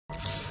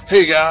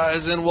Hey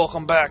guys, and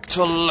welcome back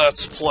to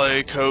Let's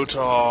Play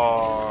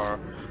KotOR.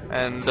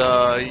 And,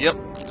 yep,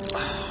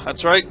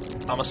 that's right,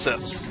 I'm a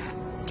Sith.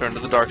 Turn to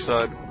the dark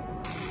side.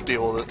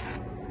 Deal with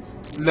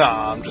it.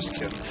 Nah, I'm just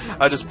kidding.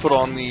 I just put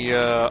on the,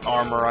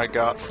 armor I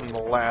got from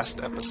the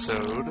last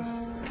episode.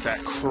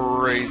 That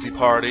crazy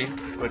party,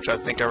 which I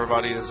think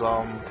everybody is,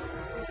 oh,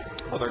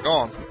 they're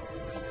gone.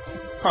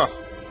 Huh.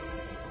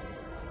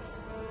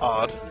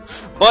 Odd.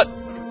 But,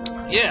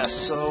 yeah,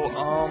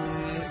 so,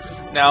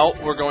 now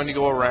we're going to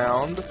go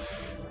around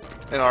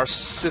in our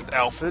Sith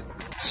outfit,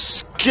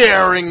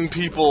 scaring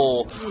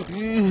people!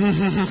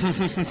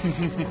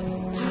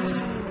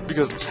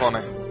 Because it's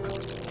funny.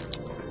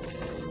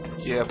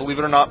 Yeah, believe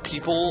it or not,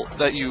 people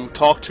that you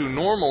talk to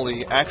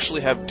normally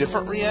actually have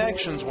different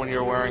reactions when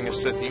you're wearing a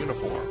Sith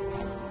uniform.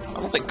 I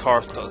don't think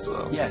Karth does,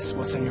 though. Yes,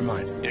 what's on your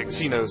mind? Yeah, because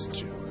he knows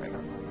it's you. I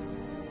know.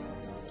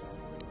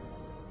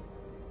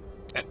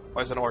 Eh,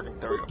 why is it not working?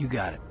 There we go. You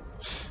got it.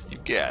 You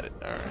got it.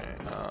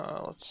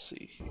 Alright, let's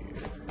see here.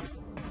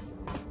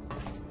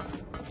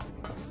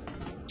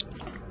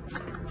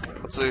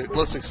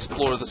 Let's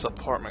explore this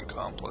apartment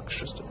complex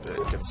just a bit.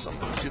 Get some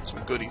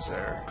goodies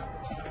there.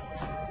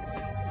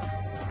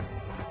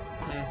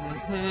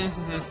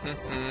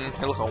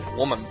 Hey, look, a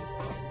woman.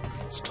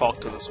 Let's talk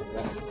to this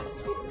woman.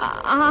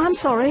 I'm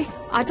sorry.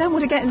 I don't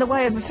want to get in the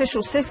way of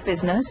official Sith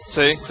business.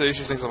 See, she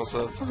thinks I'm a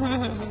Sith.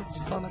 It's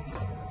funny.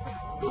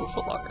 Ooh,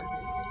 Foot Locker.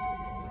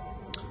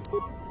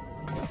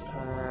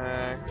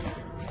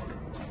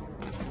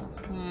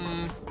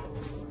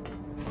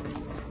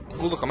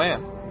 Ooh, look, a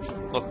man.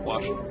 Look,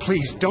 watch.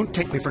 Please, don't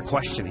take me for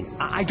questioning.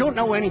 I don't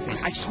know anything,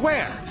 I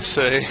swear!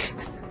 Say,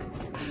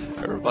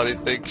 everybody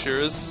thinks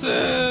you're a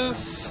Sith.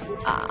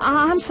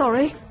 I'm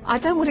sorry. I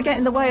don't want to get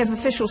in the way of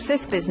official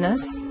Sith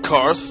business.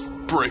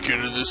 Karth, break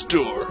into this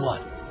door.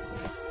 What?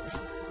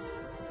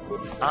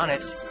 On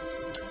it.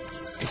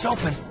 It's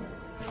open.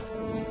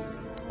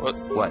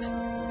 What?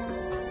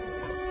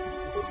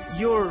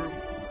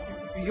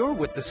 You're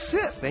with the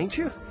Sith, ain't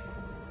you?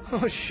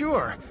 Oh,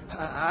 sure.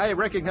 I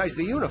recognize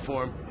the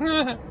uniform.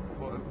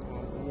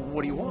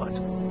 What do you want?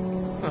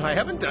 I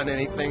haven't done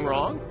anything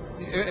wrong.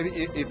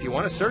 If you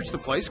want to search the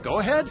place, go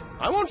ahead.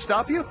 I won't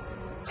stop you.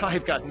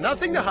 I've got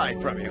nothing to hide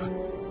from you.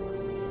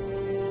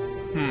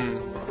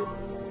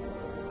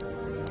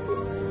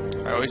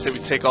 I always say we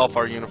take off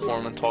our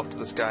uniform and talk to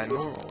this guy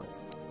normally.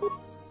 Oh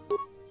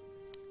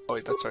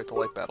wait, that's right, the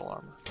light battle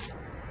armor.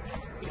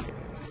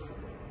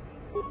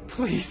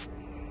 Please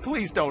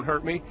don't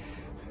hurt me.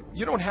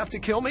 You don't have to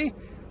kill me.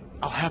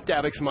 I'll have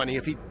Davic's money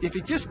if he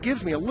just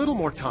gives me a little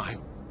more time.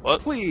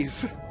 What?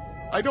 Please.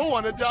 I don't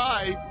want to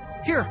die.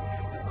 Here,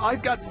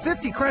 I've got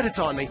 50 credits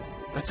on me.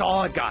 That's all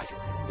I've got.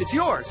 It's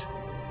yours.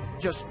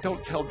 Just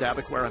don't tell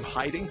Davic where I'm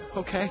hiding,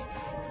 okay?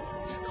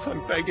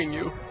 I'm begging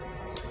you.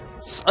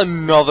 It's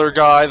another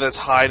guy that's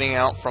hiding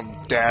out from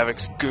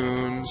Davic's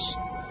goons.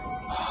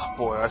 Oh,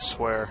 boy, I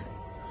swear.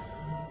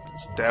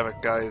 This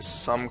Davic guy is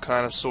some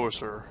kind of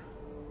sorcerer.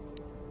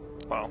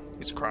 Well,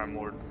 he's a crime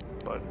lord,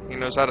 but he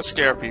knows how to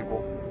scare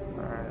people.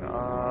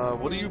 Alright,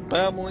 what are you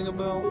babbling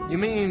about? You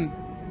mean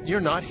you're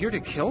not here to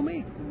kill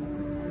me?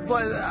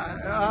 But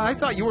I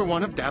thought you were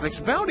one of Davic's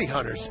bounty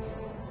hunters.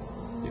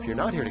 If you're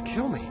not here to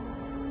kill me,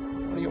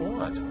 what do you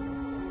want?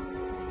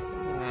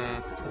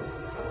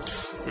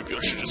 Maybe I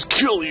should just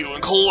kill you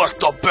and collect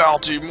the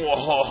bounty.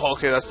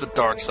 Okay, that's the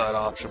dark side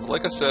option. But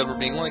like I said, we're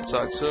being light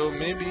side, so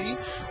maybe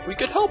we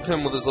could help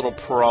him with his little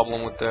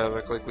problem with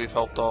Davic like we've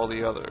helped all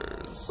the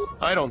others.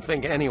 I don't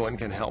think anyone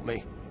can help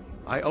me.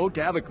 I owe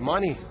Davic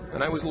money,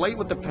 and I was late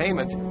with the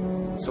payment.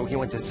 So he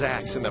went to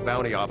Zach's in the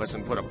bounty office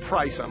and put a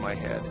price on my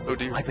head. Oh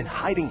dear. I've been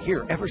hiding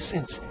here ever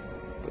since.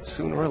 But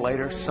sooner or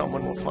later,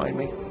 someone will find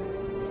me.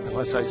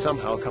 Unless I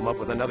somehow come up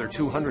with another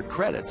 200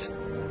 credits.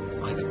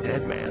 I'm a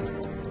dead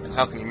man.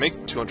 How can you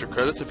make 200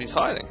 credits if he's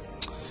hiding?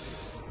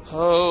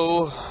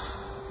 Oh,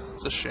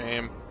 it's a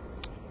shame.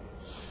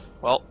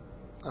 Well,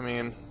 I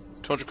mean,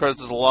 200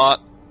 credits is a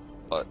lot,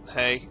 but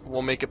hey,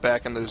 we'll make it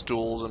back in those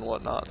duels and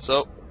whatnot.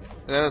 So,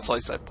 and then it's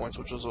light side points,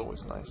 which is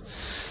always nice.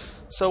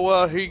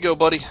 So, here you go,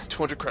 buddy.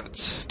 200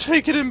 credits.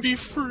 Take it and be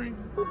free.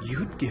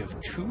 You'd give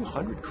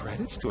 200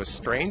 credits to a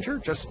stranger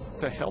just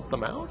to help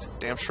them out?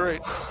 Damn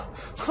straight.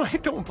 I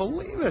don't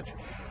believe it.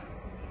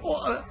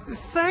 Well,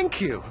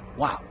 thank you.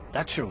 Wow,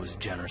 that sure was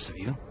generous of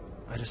you.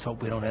 I just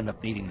hope we don't end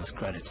up needing those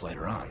credits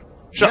later on.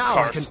 Now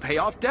I can pay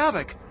off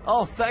Davic.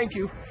 Oh, thank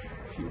you.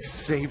 You've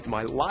saved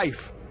my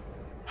life.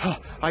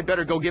 I'd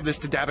better go give this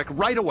to Davic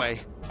right away.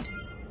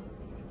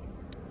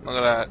 Look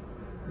at that.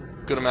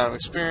 Good amount of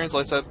experience,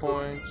 light side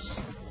points,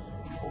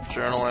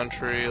 journal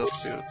entry,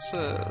 let's see what it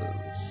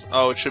says.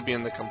 Oh, it should be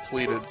in the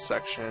completed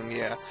section,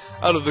 yeah.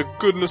 Out of the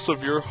goodness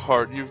of your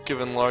heart, you've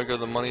given Largo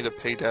the money to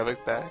pay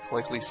Davic back,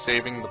 likely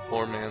saving the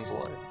poor man's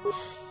life.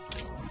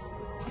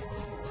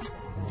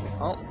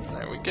 Well,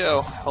 there we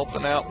go,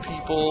 helping out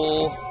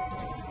people.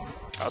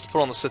 Let's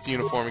put on the Sith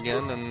uniform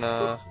again, and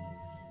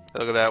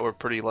look at that, we're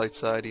pretty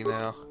light-sidey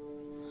now.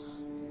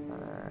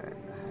 Alright.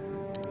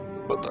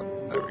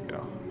 There we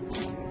go.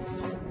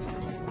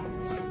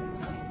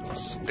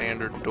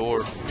 standard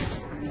door.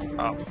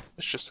 Oh,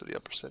 it's just to the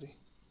upper city.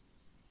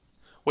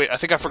 Wait, I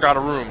think I forgot a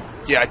room.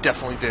 Yeah, I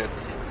definitely did.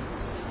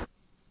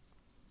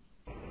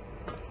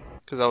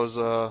 Because I was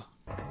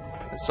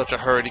in such a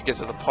hurry to get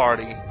to the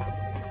party.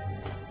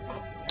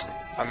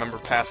 I remember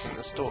passing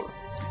this door.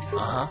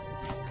 Uh-huh.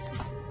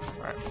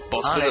 Alright,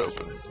 bust it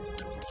open.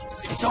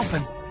 It's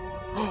open.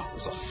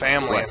 There's a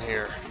family in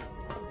here.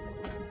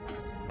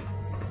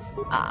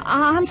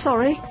 I'm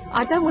sorry.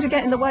 I don't want to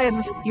get in the way of...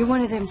 You're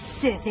one of them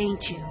Sith,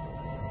 ain't you?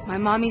 My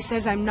mommy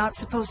says I'm not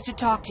supposed to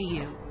talk to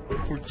you.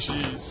 Oh,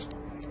 jeez.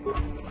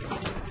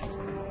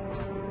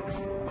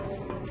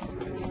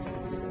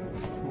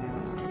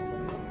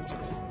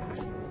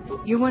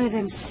 You're one of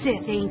them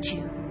Sith, ain't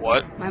you?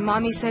 What? My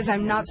mommy says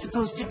I'm not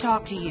supposed to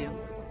talk to you.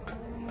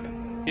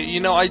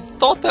 You know, I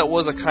thought that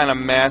was a kind of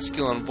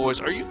masculine voice.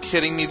 Are you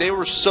kidding me? They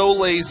were so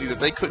lazy that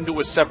they couldn't do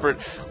a separate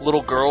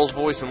little girl's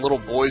voice and little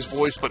boy's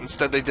voice, but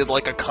instead they did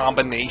like a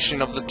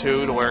combination of the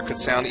two to where it could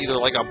sound either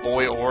like a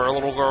boy or a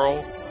little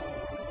girl.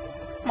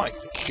 My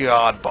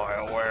God,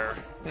 BioWare.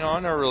 You know,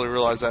 I never really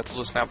realized that till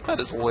just now, but that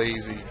is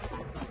lazy.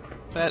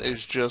 That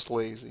is just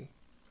lazy.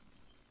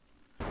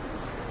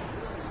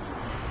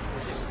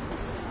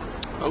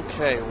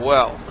 Okay,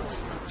 well.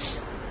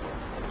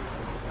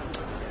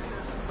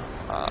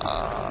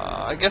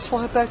 I guess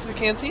we'll head back to the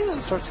canteen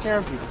and start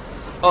scaring people.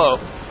 Uh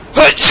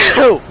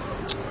oh.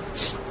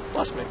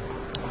 Bless me.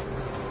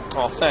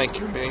 Oh, thank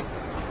you, me.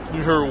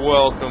 You're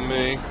welcome,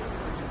 me.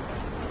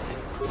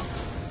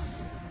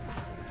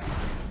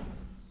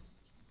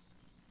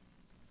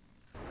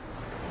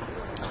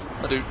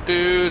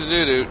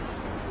 Do.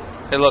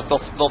 Hey, look,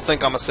 they'll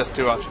think I'm a Sith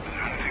too. There's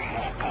anything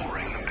more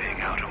boring than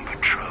being out on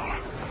patrol. Oh,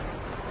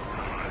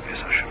 I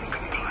guess I shouldn't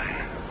complain.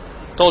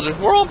 Told you,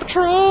 we're on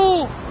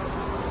patrol.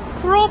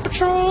 We're on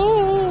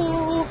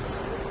patrol.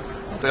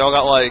 They all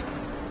got like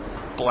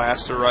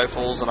blaster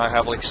rifles, and I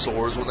have like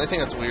swords. They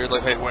think that's weird.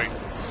 Like, hey, wait,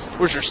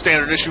 where's your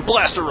standard issue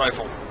blaster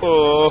rifle?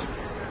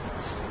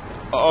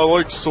 I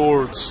like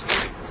swords.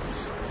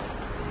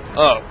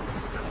 Oh,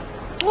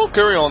 well,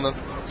 carry on then.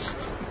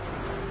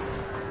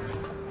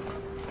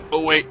 Oh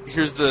wait,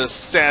 here's the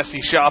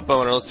sassy shop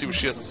owner. Let's see what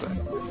she has to say.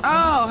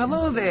 Oh,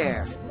 hello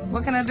there.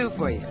 What can I do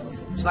for you?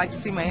 Would you like to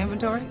see my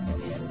inventory?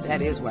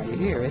 That is why you're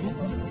here, isn't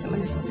it? At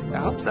least, I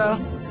hope so.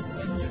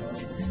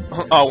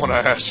 I want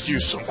to ask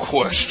you some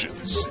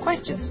questions.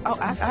 Questions? Oh,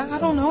 I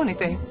don't know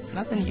anything.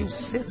 Nothing you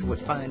Sith would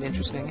find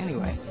interesting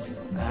anyway.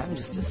 I'm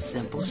just a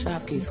simple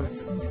shopkeeper.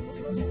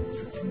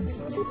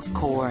 Of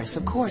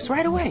course,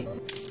 right away.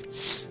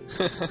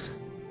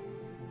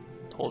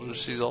 Told her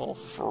she's all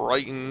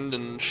frightened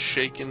and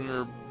shaking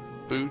her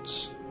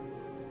boots.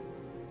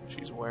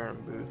 She's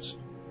wearing boots.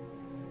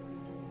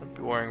 Might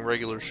be wearing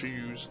regular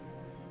shoes.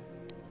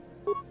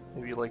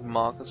 Maybe like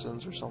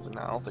moccasins or something.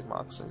 Nah, I don't think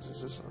moccasins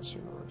exist in this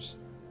universe.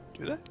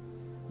 Do they?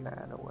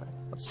 Nah, no way.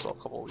 Let's sell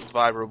a couple of these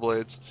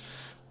vibroblades.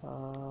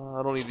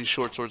 I don't need these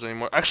short swords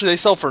anymore. Actually, they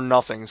sell for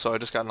nothing, so I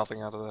just got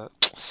nothing out of that.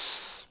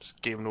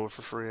 Just gave them to her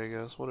for free, I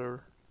guess.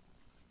 Whatever.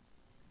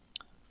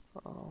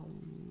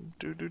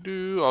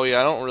 Oh yeah,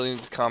 I don't really need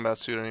the combat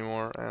suit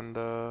anymore, and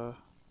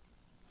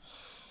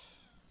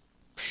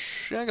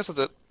yeah, I guess that's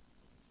it.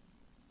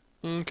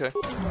 Okay.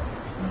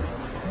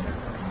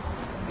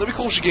 That'd be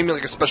cool if she gave me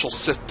like a special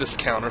Sith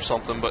discount or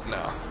something, but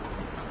no.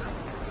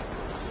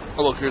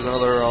 Oh look, here's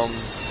another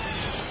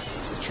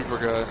Sith Trooper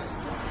guy.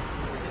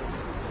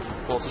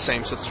 Well, it's the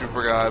same Sith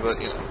Trooper guy, but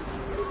you know.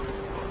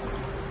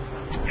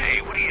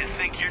 Hey, what do you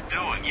think you're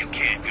doing? You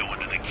can't go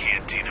into the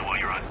cantina while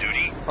you're on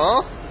duty.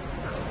 Huh?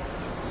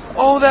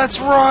 Oh, that's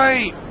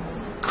right!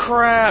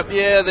 Crap,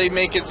 yeah, they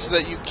make it so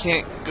that you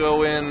can't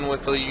go in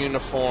with a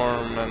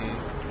uniform and...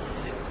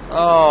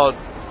 Oh,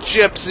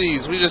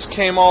 gypsies! We just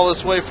came all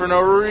this way for no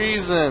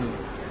reason!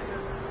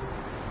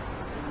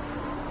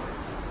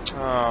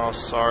 Oh,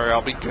 sorry,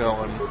 I'll be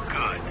going.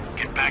 Good.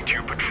 Get back to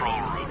your patrol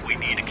route. We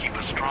need to keep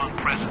a strong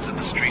presence in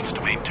the streets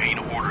to maintain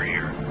order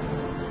here.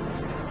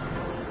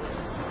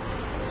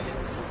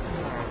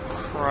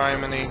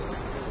 Criminy.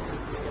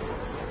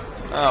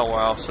 Oh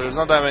wow, so there's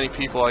not that many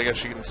people I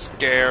guess you can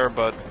scare,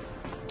 but...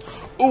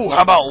 Ooh,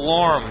 how about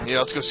Lorm? Yeah,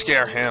 let's go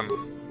scare him.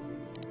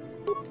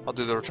 I'll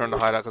do the return to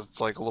hideout because it's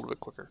like a little bit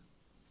quicker.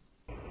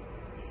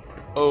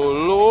 Oh,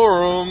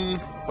 Lorm!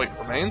 Wait,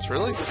 remains?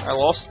 Really?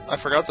 I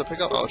forgot to pick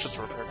up... Oh, it's just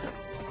a repair kit.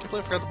 I can't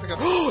believe I forgot to pick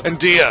up... And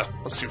Dia!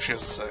 Let's see what she has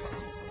to say.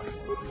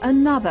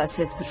 Another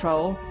Sith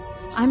patrol.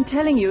 I'm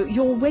telling you,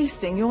 you're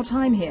wasting your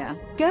time here.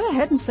 Go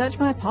ahead and search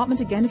my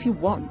apartment again if you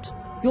want.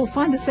 You'll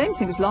find the same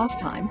thing as last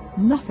time.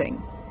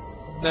 Nothing.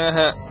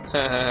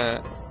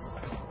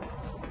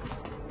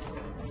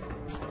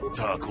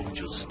 다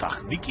공주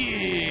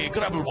스탁니키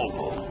그랍을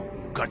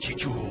보고 같이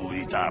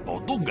주이다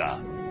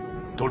보던가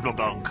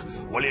돌보방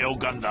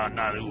원래오간다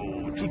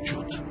나르고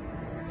주축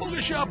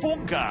오게샤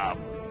본갑.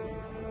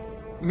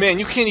 Man,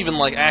 you can't even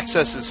like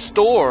access his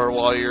store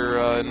while you're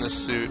in this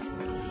suit.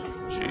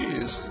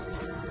 Jeez,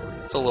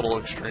 it's a little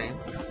extreme.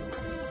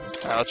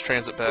 Let's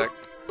transit back.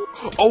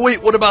 Oh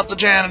wait, what about the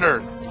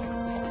janitor?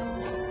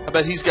 I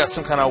bet he's got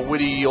some kind of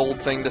witty old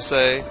thing to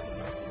say.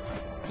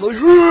 Like,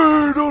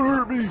 hey, don't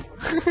hurt me!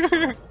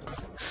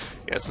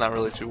 Yeah, it's not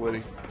really too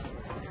witty.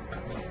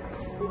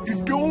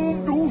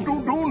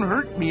 Don't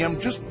hurt me. I'm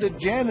just the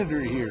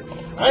janitor here.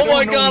 Oh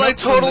my god, I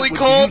totally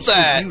called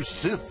that! You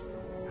Sith.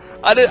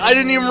 I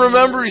didn't even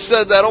remember he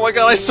said that. Oh my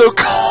god, I so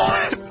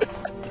called it!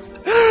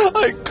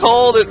 I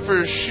called it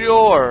for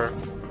sure!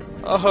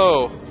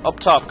 Oh, up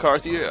top,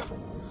 Karth, yeah.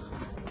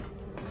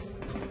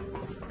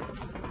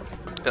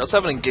 Let's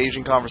have an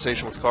engaging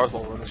conversation with Karth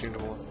while we're in this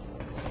uniform.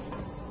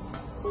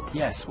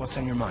 Yes, what's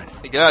on your mind?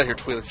 Hey, get out of here,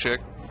 Twi'lek chick.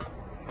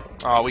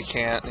 Oh, we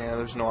can't. Yeah,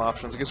 there's no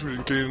options. I guess we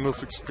didn't gain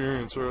enough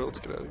experience. Alright, let's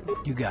get out of here.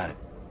 You got it.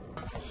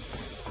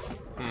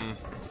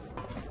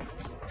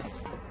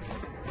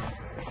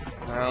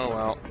 Oh,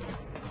 well.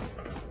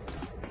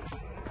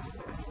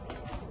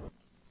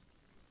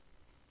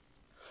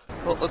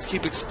 Well, let's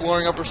keep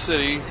exploring Upper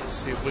City,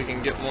 see if we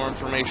can get more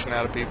information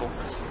out of people.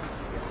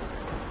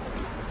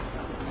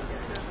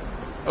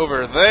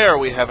 Over there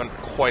we haven't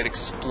quite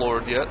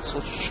explored yet, so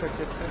let's check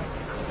it out.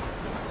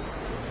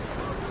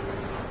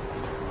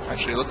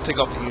 Actually, let's take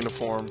off the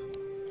uniform.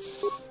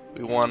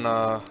 We want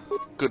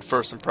good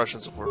first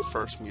impressions if we're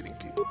first meeting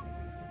people.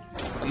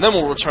 And then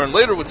we'll return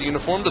later with the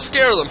uniform to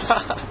scare them!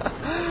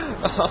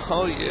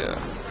 Oh yeah.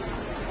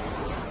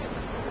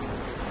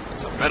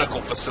 It's a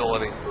medical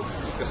facility.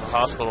 It's a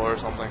hospital or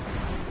something.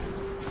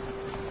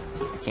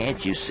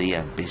 Can't you see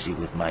I'm busy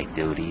with my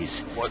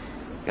duties? What?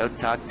 Go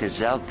talk to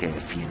Zelka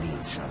if you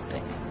need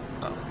something.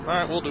 Oh,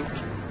 alright, we'll do.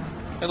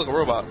 Hey, look, a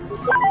robot.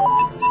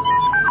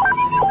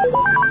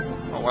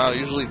 Oh wow,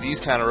 usually these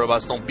kind of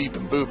robots don't beep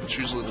and boop. It's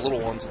usually the little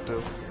ones that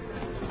do.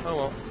 Oh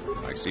well.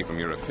 I see from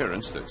your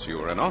appearance that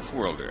you are an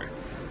off-worlder.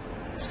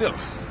 Still,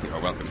 you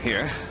are welcome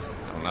here.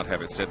 I will not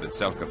have it said that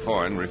Zelka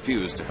Foreign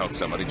refused to help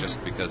somebody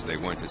just because they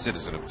weren't a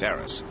citizen of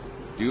Taris.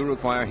 Do you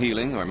require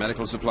healing or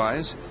medical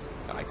supplies?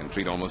 I can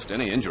treat almost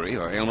any injury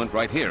or ailment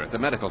right here at the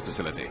medical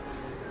facility.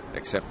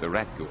 Except the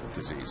rat ghoul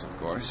disease, of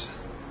course.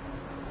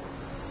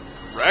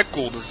 Rat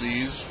ghoul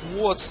disease?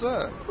 What's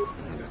that?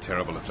 The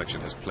terrible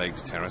affliction has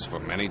plagued Taris for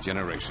many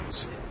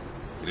generations.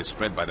 It is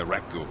spread by the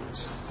rat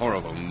ghouls,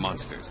 horrible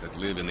monsters that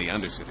live in the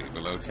Undercity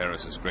below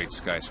Taris's great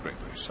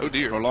skyscrapers. Oh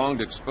dear.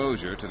 Prolonged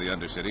exposure to the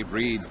Undercity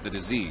breeds the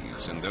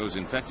disease, and those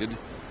infected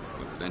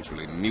will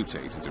eventually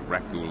mutate into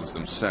rat ghouls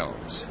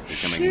themselves,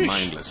 becoming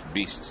mindless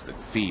beasts that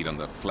feed on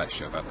the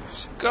flesh of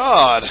others.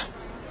 God!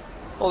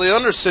 Well, the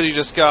Undercity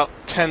just got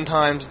 10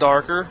 times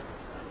darker.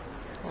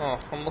 Oh,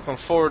 I'm looking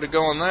forward to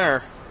going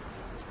there.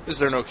 Is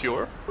there no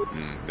cure?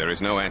 There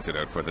is no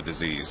antidote for the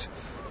disease.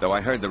 Though I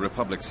heard the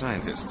Republic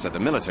scientists at the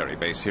military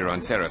base here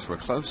on Taris were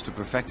close to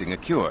perfecting a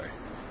cure.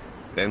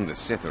 Then the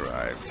Sith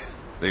arrived.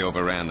 They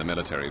overran the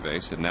military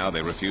base, and now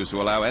they refuse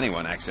to allow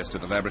anyone access to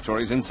the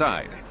laboratories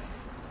inside.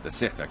 The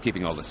Sith are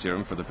keeping all the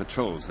serum for the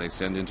patrols they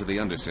send into the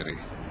Undercity.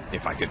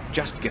 If I could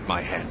just get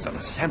my hands on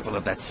a sample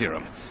of that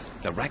serum,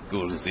 the rat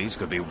ghoul disease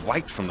could be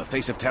wiped from the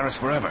face of Taris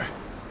forever.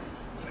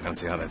 I don't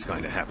see how that's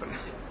going to happen.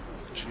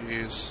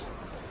 Jeez.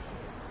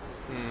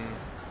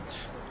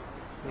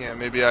 Yeah,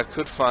 maybe I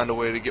could find a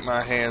way to get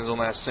my hands on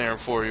that serum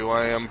for you.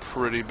 I am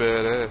pretty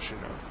badass, you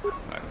know.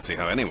 I don't see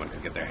how anyone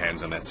could get their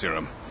hands on that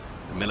serum.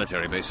 The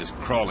military base is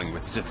crawling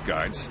with Sith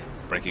guards.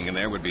 Breaking in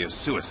there would be a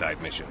suicide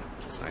mission.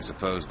 I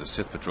suppose the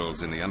Sith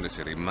patrols in the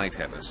Undercity might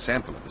have a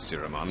sample of the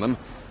serum on them,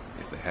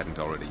 if they hadn't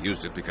already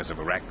used it because of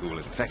a rat ghoul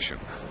infection.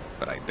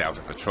 But I doubt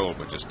a patrol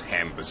would just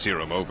hand the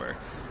serum over.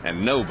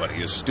 And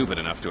nobody is stupid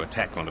enough to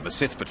attack one of the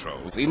Sith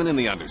patrols, even in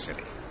the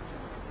Undercity.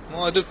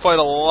 Well, I did fight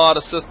a lot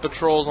of Sith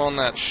patrols on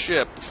that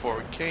ship before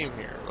we came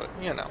here, but,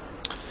 you know.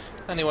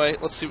 Anyway,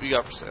 let's see what you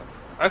got for sale.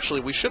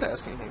 Actually, we should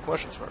ask him some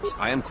questions first.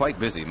 I am quite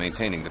busy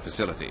maintaining the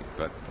facility,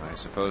 but I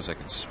suppose I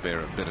could spare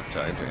a bit of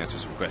time to answer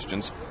some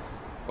questions.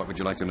 What would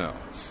you like to know?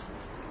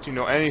 Do you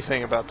know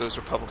anything about those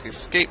Republic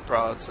escape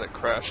pods that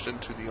crashed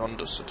into the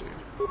Undercity?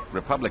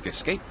 Republic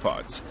escape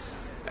pods?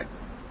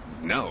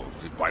 No.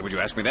 Why would you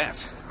ask me that?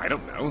 I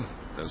don't know.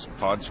 Those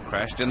pods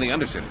crashed in the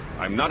Undercity.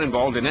 I'm not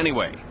involved in any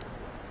way.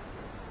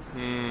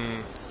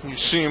 You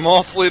seem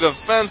awfully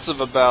defensive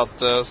about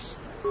this.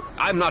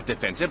 I'm not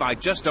defensive. I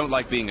just don't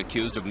like being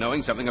accused of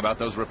knowing something about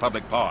those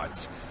Republic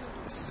pods.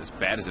 This is as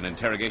bad as an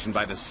interrogation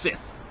by the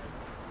Sith.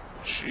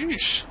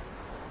 Sheesh.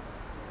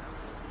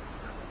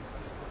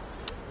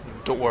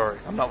 Don't worry,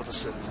 I'm not with the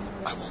Sith.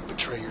 I won't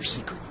betray your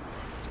secret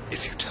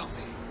if you tell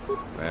me.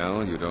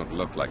 Well, you don't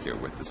look like you're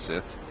with the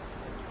Sith.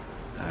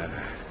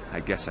 I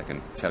guess I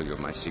can tell you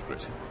my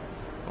secret.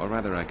 Or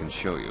rather, I can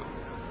show you.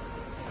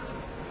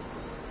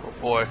 Oh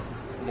boy,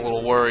 I'm a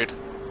little worried.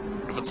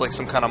 If it's like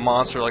some kind of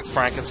monster like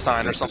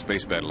Frankenstein or Since something. the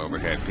space battle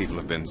overhead, people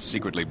have been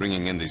secretly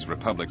bringing in these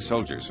Republic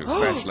soldiers who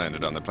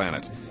crash-landed on the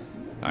planet.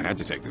 I had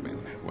to take them in.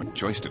 What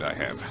choice did I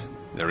have?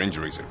 Their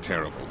injuries are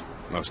terrible.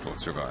 Most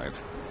won't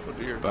survive. Oh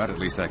dear. But at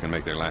least I can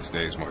make their last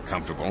days more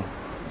comfortable.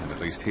 And at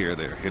least here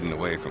they're hidden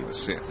away from the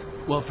Sith.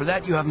 Well, for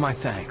that you have my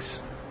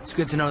thanks. It's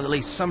good to know that at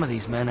least some of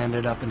these men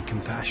ended up in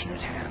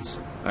compassionate hands.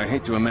 I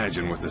hate to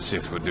imagine what the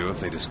Sith would do if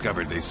they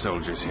discovered these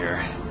soldiers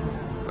here.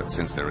 But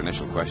since their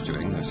initial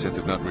questioning, the Sith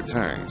have not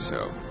returned,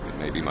 so it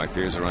may be my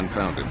fears are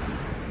unfounded.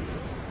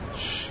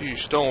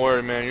 Sheesh, don't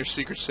worry, man. Your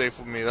secret's safe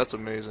with me. That's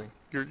amazing.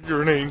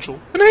 You're an angel.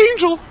 An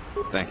angel!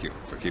 Thank you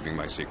for keeping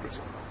my secret.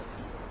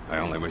 I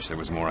only wish there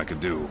was more I could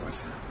do,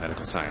 but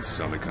medical science has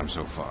only come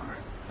so far.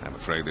 I'm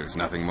afraid there's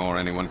nothing more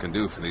anyone can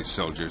do for these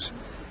soldiers.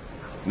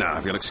 Now,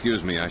 if you'll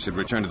excuse me, I should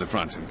return to the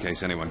front in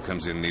case anyone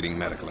comes in needing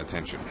medical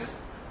attention.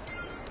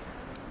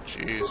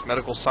 Jeez,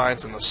 medical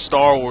science in the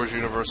Star Wars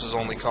universe has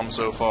only come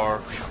so far.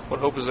 What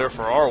hope is there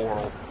for our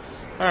world?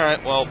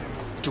 Alright, well,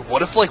 dude,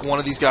 what if, like, one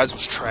of these guys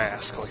was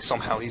Trask? Like,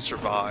 somehow he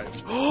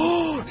survived.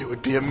 Oh, it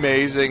would be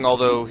amazing,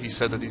 although he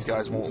said that these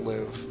guys won't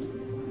live.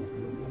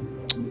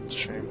 It's a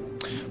shame.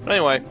 But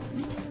anyway,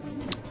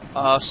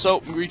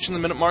 so we're reaching the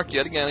minute mark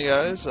yet again,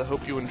 guys. I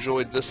hope you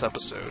enjoyed this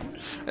episode.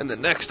 In the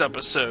next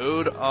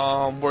episode,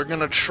 we're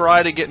gonna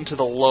try to get into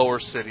the lower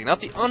city. Not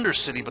the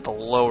undercity, but the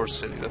lower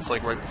city. That's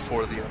like right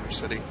before the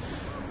undercity.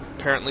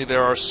 Apparently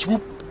there are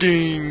swoop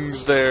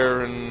gangs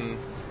there and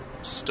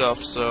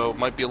stuff, so it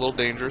might be a little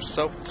dangerous.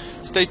 So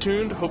stay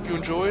tuned, hope you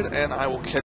enjoyed, and I will catch